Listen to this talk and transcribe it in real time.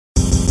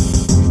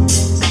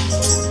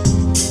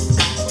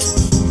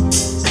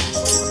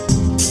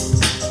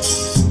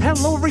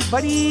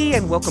everybody,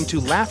 and welcome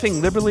to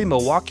Laughing Liberally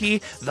Milwaukee,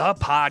 the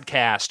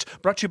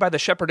podcast. Brought to you by the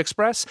Shepherd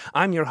Express.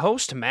 I'm your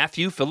host,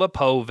 Matthew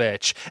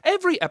Filipovich.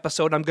 Every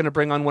episode, I'm going to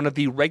bring on one of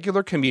the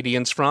regular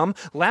comedians from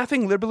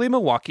Laughing Liberally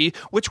Milwaukee,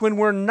 which, when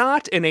we're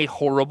not in a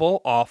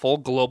horrible, awful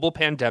global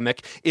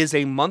pandemic, is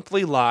a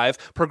monthly live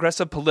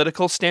progressive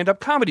political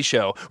stand-up comedy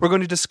show. We're going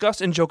to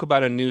discuss and joke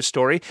about a news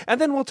story, and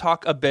then we'll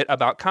talk a bit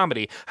about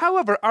comedy.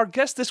 However, our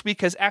guest this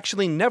week has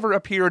actually never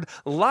appeared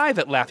live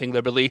at Laughing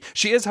Liberally.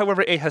 She is,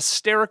 however, a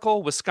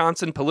hysterical Wisconsin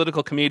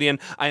political comedian.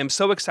 I am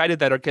so excited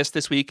that our guest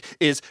this week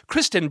is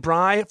Kristen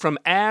Bry from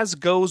As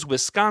Goes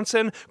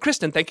Wisconsin.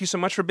 Kristen, thank you so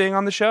much for being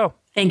on the show.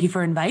 Thank you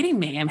for inviting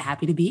me. I'm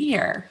happy to be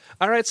here.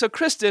 All right, so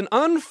Kristen,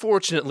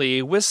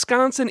 unfortunately,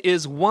 Wisconsin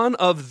is one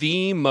of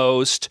the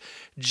most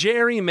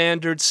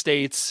gerrymandered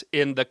states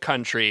in the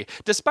country.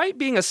 Despite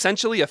being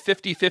essentially a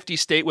 50-50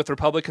 state with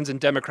Republicans and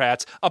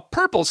Democrats, a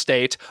purple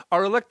state,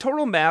 our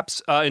electoral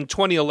maps in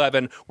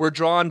 2011 were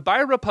drawn by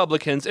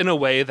Republicans in a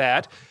way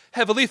that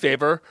heavily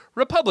favor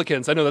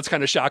Republicans. I know that's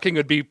kind of shocking. It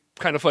would be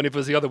kind of funny if it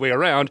was the other way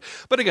around.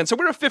 But again, so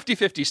we're a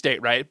 50-50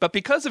 state, right? But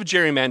because of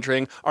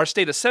gerrymandering, our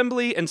state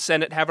assembly and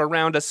Senate have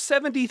around a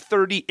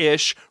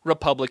 70-30-ish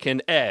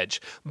Republican edge.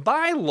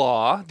 By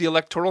law, the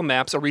electoral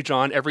maps are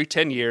redrawn every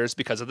 10 years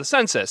because of the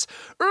census.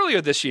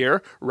 Earlier this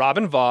year,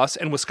 Robin Vos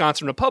and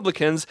Wisconsin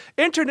Republicans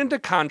entered into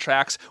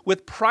contracts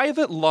with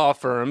private law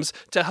firms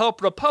to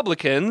help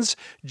Republicans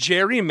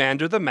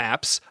gerrymander the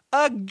maps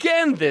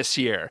again this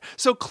year.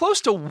 So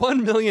close to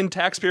 $1 million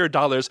taxpayer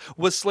dollars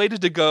was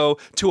slated to go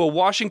to a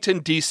Washington,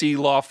 D.C.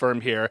 law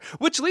firm here,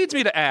 which leads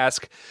me to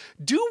ask,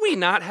 do we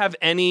not have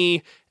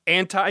any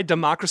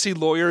anti-democracy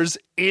lawyers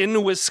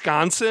in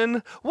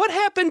Wisconsin? What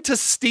happened to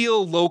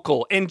steal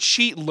local and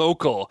cheat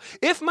local?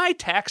 If my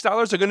tax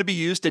dollars are going to be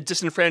used to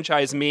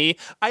disenfranchise me,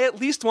 I at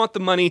least want the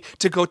money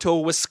to go to a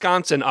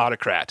Wisconsin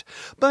autocrat.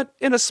 But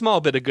in a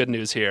small bit of good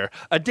news here,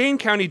 a Dane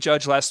County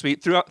judge last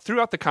week threw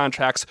out the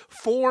contracts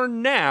for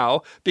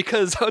now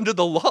because under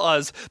the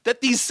laws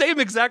that these same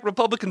exact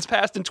Republicans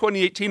passed in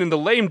 2018 in the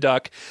lame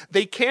duck,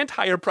 they can't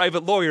hire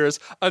private lawyers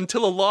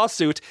until a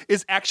lawsuit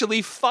is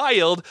actually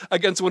filed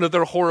against one of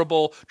their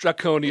horrible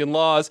draconian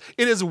laws.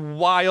 It is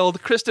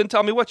wild. Kristen,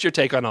 tell me, what's your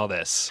take on all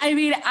this? I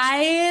mean,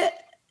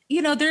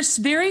 there's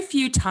very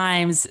few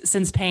times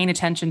since paying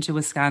attention to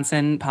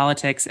Wisconsin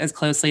politics as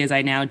closely as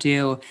I now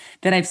do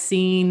that I've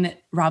seen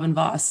Robin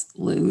Vos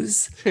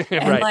lose.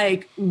 And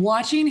Right.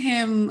 Watching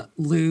him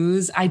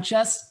lose,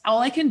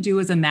 all I can do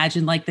is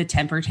imagine the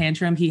temper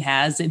tantrum he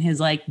has in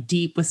his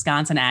deep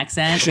Wisconsin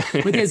accent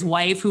with his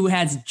wife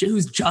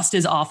who's just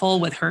as awful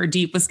with her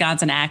deep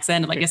Wisconsin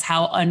accent, just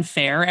how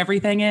unfair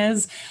everything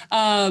is.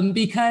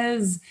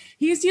 Because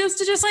he's used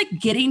to just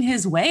getting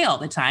his way all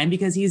the time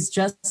because he's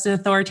just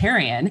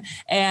authoritarian.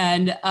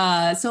 And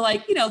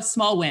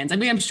small wins. I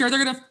mean, I'm sure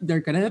they're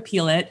gonna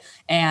appeal it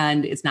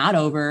and it's not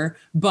over,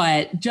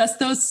 but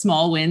just those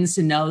small wins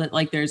to know that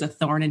there's a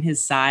thorn in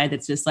his side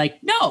that's just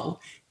no,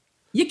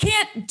 you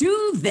can't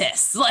do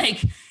this.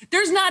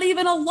 There's not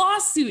even a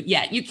lawsuit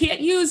yet. You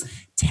can't use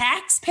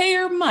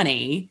taxpayer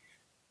money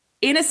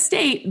in a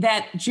state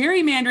that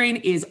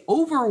gerrymandering is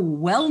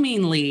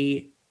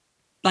overwhelmingly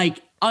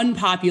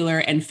unpopular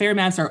and fair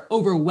maps are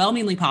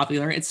overwhelmingly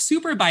popular. It's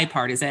super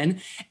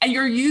bipartisan and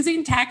you're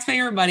using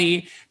taxpayer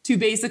money to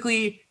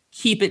basically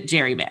keep it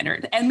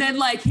gerrymandered. And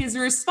then his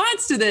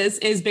response to this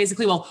is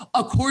basically, well,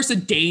 of course a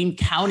Dane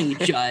County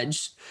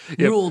judge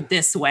ruled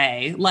this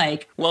way. They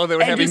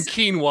were having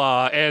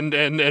quinoa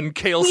and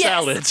kale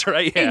salads,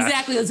 right? Yeah.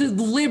 Exactly. It's a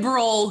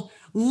liberal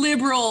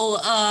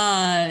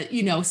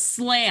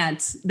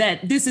slant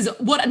that this is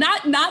what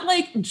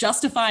not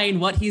justifying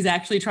what he's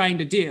actually trying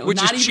to do, which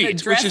not is even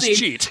cheat. addressing, which is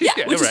cheat.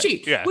 Which is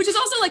cheat. Yeah. Which is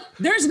also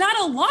there's not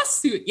a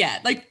lawsuit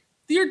yet.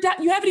 You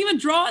haven't even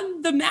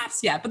drawn the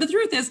maps yet. But the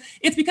truth is,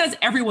 it's because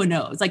everyone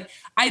knows.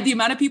 The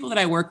amount of people that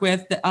I work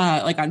with,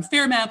 on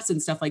fair maps and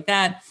stuff like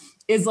that,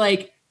 is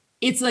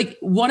it's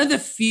one of the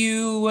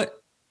few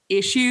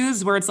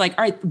issues where it's all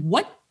right,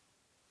 what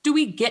do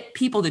we get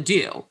people to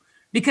do?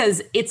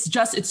 Because it's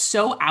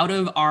so out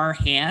of our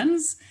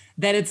hands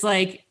that it's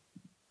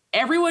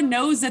everyone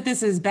knows that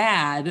this is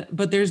bad,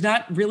 but there's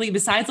not really,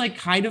 besides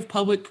kind of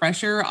public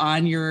pressure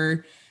on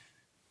your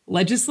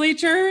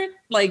legislature,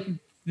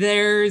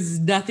 there's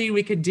nothing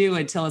we could do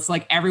until it's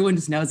everyone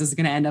just knows this is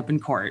going to end up in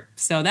court.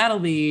 So that'll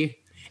be,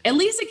 at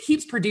least it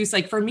keeps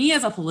producing, for me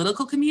as a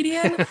political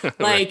comedian,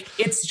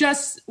 it's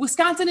just,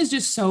 Wisconsin is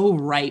just so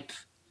ripe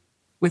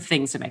with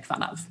things to make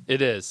fun of.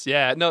 It is,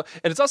 yeah. No,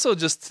 and it's also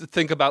just to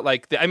think about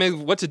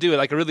what to do.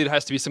 It really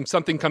has to be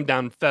something come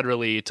down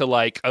federally to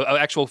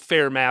actual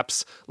fair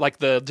maps,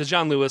 the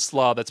John Lewis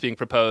law that's being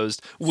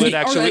proposed would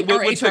actually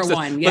or would fix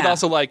HR1, it. yeah. But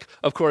also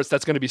of course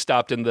that's going to be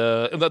stopped in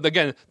the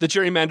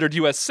gerrymandered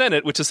U.S.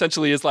 Senate, which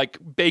essentially is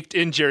baked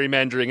in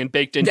gerrymandering and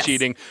baked in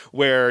cheating,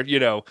 where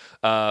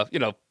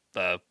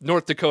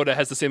North Dakota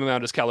has the same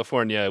amount as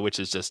California, which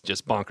is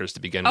just bonkers to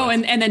begin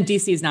with. And then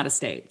DC is not a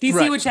state. DC,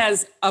 right, which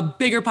has a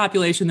bigger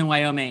population than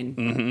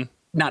Wyoming,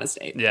 not a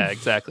state. Yeah,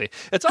 exactly.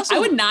 It's also I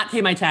would not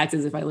pay my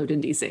taxes if I lived in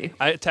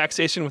DC.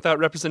 Taxation without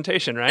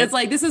representation, right? It's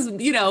like, this is,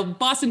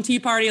 Boston Tea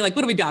Party. Like,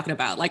 what are we talking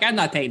about? Like, I'm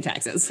not paying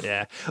taxes.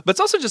 Yeah. But it's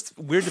also just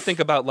weird to think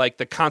about like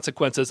the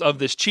consequences of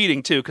this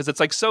cheating too, because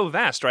it's like so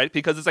vast, right?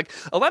 Because it's like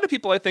a lot of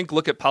people I think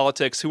look at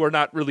politics who are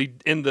not really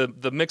in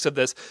the mix of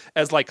this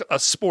as like a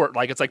sport.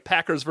 Like it's like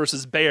Packers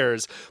versus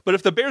Bears. But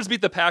if the Bears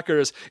beat the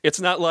Packers,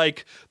 it's not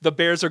like the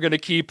Bears are going to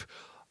keep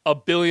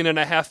 $1.5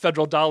 billion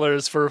federal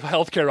dollars for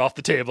healthcare off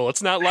the table.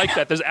 It's not like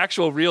that. There's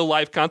actual real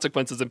life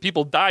consequences, and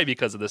people die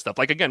because of this stuff.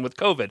 Like again with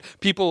COVID,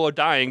 people are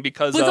dying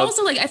because of. But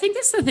also, like, I think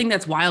this is the thing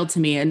that's wild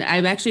to me, and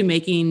I'm actually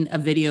making a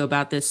video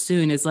about this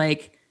soon. Is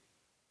like,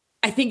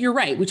 I think you're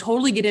right. We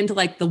totally get into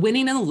like the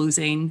winning and the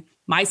losing,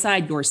 my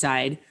side, your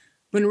side.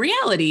 But in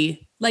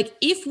reality, like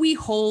if we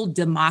hold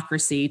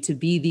democracy to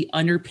be the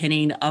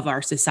underpinning of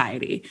our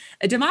society,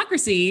 a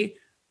democracy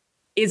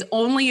is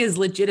only as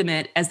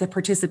legitimate as the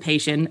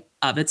participation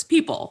of its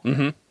people.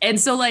 Mm-hmm. And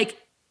so like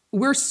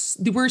we're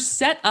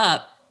set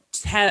up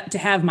to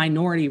have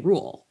minority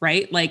rule,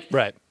 right? Like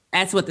right.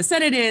 That's what the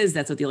Senate is.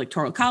 That's what the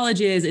Electoral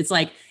College is. It's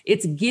like,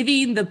 it's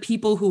giving the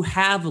people who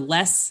have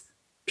less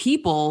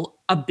people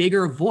a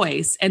bigger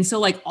voice. And so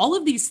like all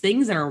of these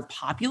things that are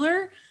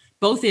popular,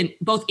 both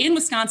in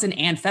Wisconsin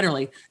and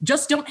federally,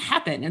 just don't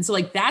happen. And so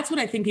like, that's what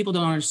I think people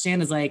don't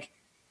understand is like,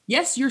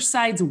 yes, your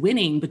side's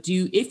winning, but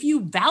if you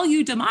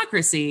value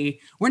democracy,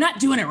 we're not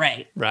doing it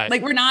right. Right.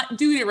 Like we're not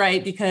doing it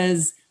right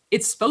because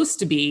it's supposed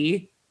to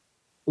be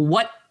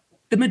what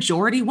the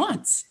majority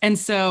wants. And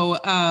so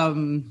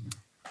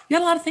you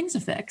got a lot of things to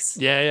fix.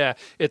 Yeah.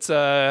 It's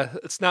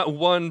not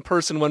one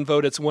person, one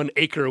vote. It's 1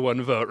 acre,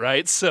 1 vote,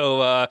 right?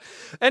 So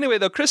anyway,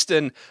 though,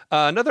 Kristen,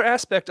 another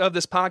aspect of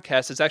this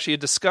podcast is actually a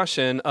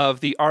discussion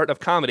of the art of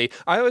comedy.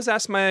 I always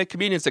ask my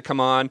comedians to come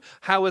on,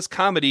 how has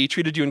comedy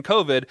treated you in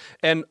COVID?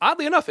 And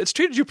oddly enough, it's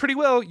treated you pretty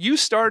well. You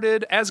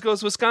started As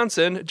Goes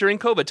Wisconsin during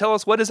COVID. Tell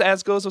us, what is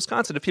As Goes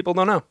Wisconsin if people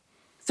don't know?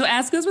 So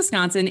As Goes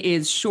Wisconsin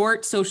is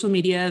short social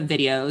media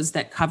videos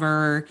that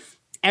cover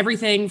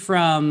everything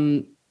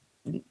from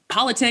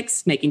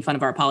politics, making fun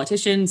of our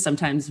politicians.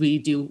 Sometimes we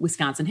do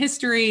Wisconsin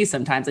history.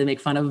 Sometimes I make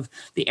fun of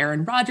the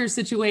Aaron Rodgers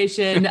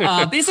situation.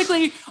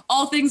 Basically,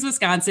 all things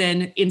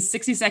Wisconsin in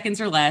 60 seconds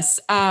or less.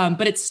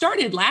 But it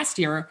started last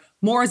year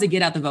more as a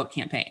get out the vote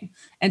campaign.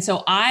 And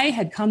so I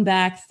had come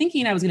back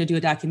thinking I was going to do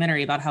a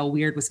documentary about how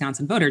weird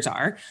Wisconsin voters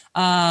are.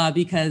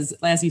 Because,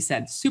 as you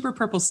said, super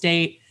purple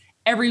state.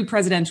 Every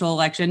presidential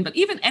election, but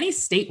even any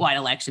statewide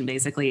election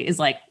basically is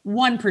like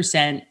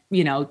 1%,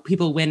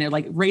 people win, or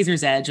like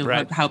razor's edge of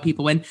right. how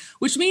people win,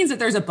 which means that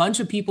there's a bunch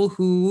of people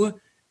who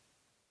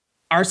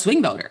are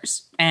swing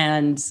voters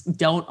and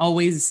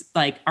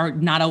are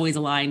not always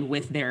aligned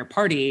with their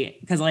party.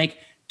 Because like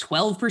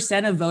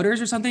 12% of voters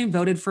or something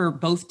voted for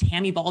both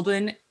Tammy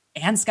Baldwin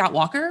and Scott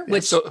Walker,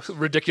 which so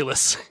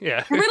ridiculous.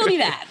 Yeah. Riddle me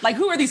that. Like,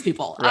 who are these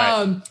people?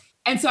 Right.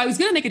 And so I was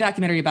going to make a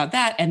documentary about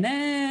that. And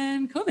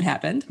then COVID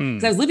happened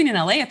because I was living in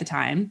LA at the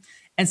time.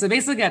 And so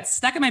basically got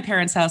stuck at my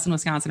parents' house in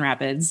Wisconsin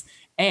Rapids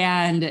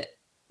and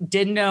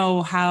didn't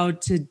know how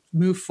to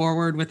move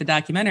forward with the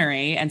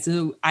documentary. And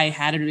so I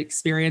had an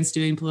experience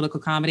doing political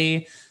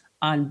comedy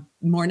on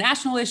more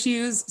national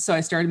issues. So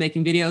I started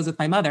making videos with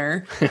my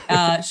mother,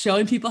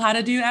 showing people how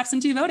to do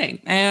absentee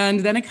voting. And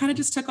then it kind of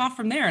just took off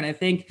from there. And I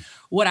think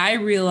what I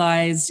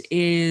realized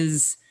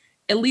is,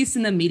 at least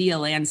in the media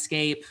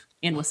landscape,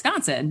 in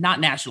Wisconsin, not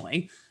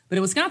nationally, but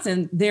in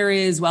Wisconsin,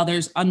 while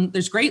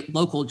there's great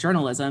local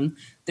journalism,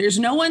 there's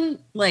no one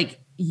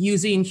like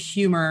using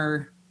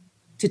humor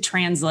to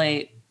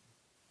translate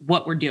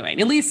what we're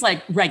doing, at least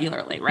like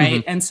regularly,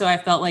 right? Mm-hmm. And so I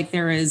felt like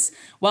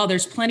while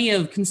there's plenty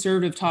of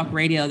conservative talk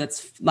radio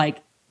that's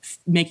like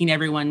making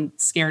everyone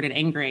scared and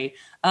angry,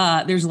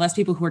 there's less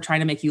people who are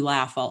trying to make you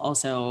laugh while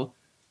also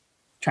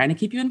trying to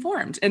keep you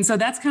informed. And so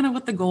that's kind of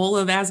what the goal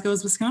of As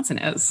Goes Wisconsin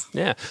is.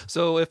 Yeah.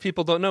 So if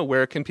people don't know,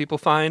 where can people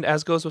find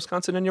As Goes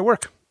Wisconsin in your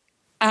work?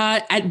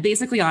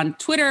 Basically on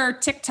Twitter,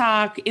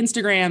 TikTok,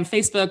 Instagram,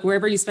 Facebook,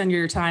 wherever you spend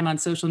your time on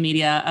social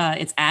media,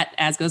 it's at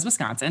As Goes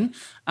Wisconsin.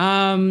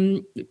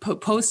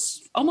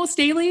 Post almost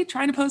daily,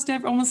 trying to post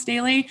almost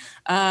daily.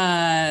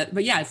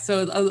 But yeah,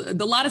 so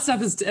a lot of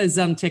stuff is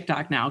on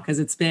TikTok now because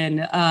it's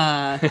been,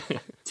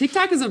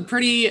 TikTok is a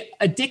pretty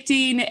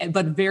addicting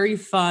but very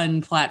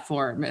fun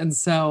platform. And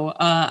so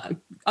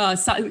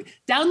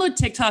download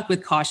TikTok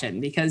with caution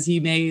because you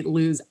may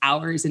lose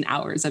hours and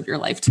hours of your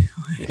life to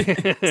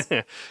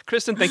it.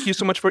 Kristen, thank you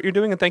so much for what you're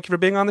doing, and thank you for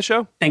being on the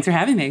show. Thanks for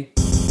having me.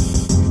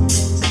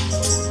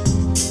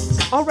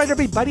 All right,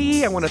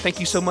 everybody, I want to thank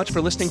you so much for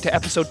listening to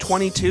episode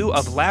 22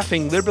 of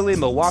Laughing Liberally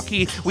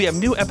Milwaukee. We have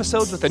new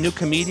episodes with a new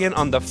comedian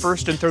on the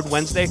first and third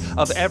Wednesday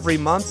of every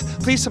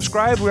month. Please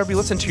subscribe wherever you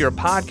listen to your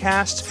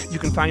podcasts. You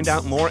can find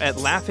out more at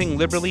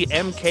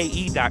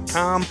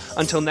laughingliberallymke.com.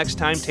 Until next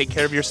time, take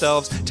care of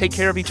yourselves, take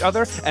care of each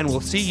other, and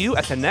we'll see you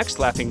at the next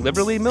Laughing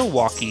Liberally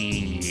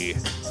Milwaukee.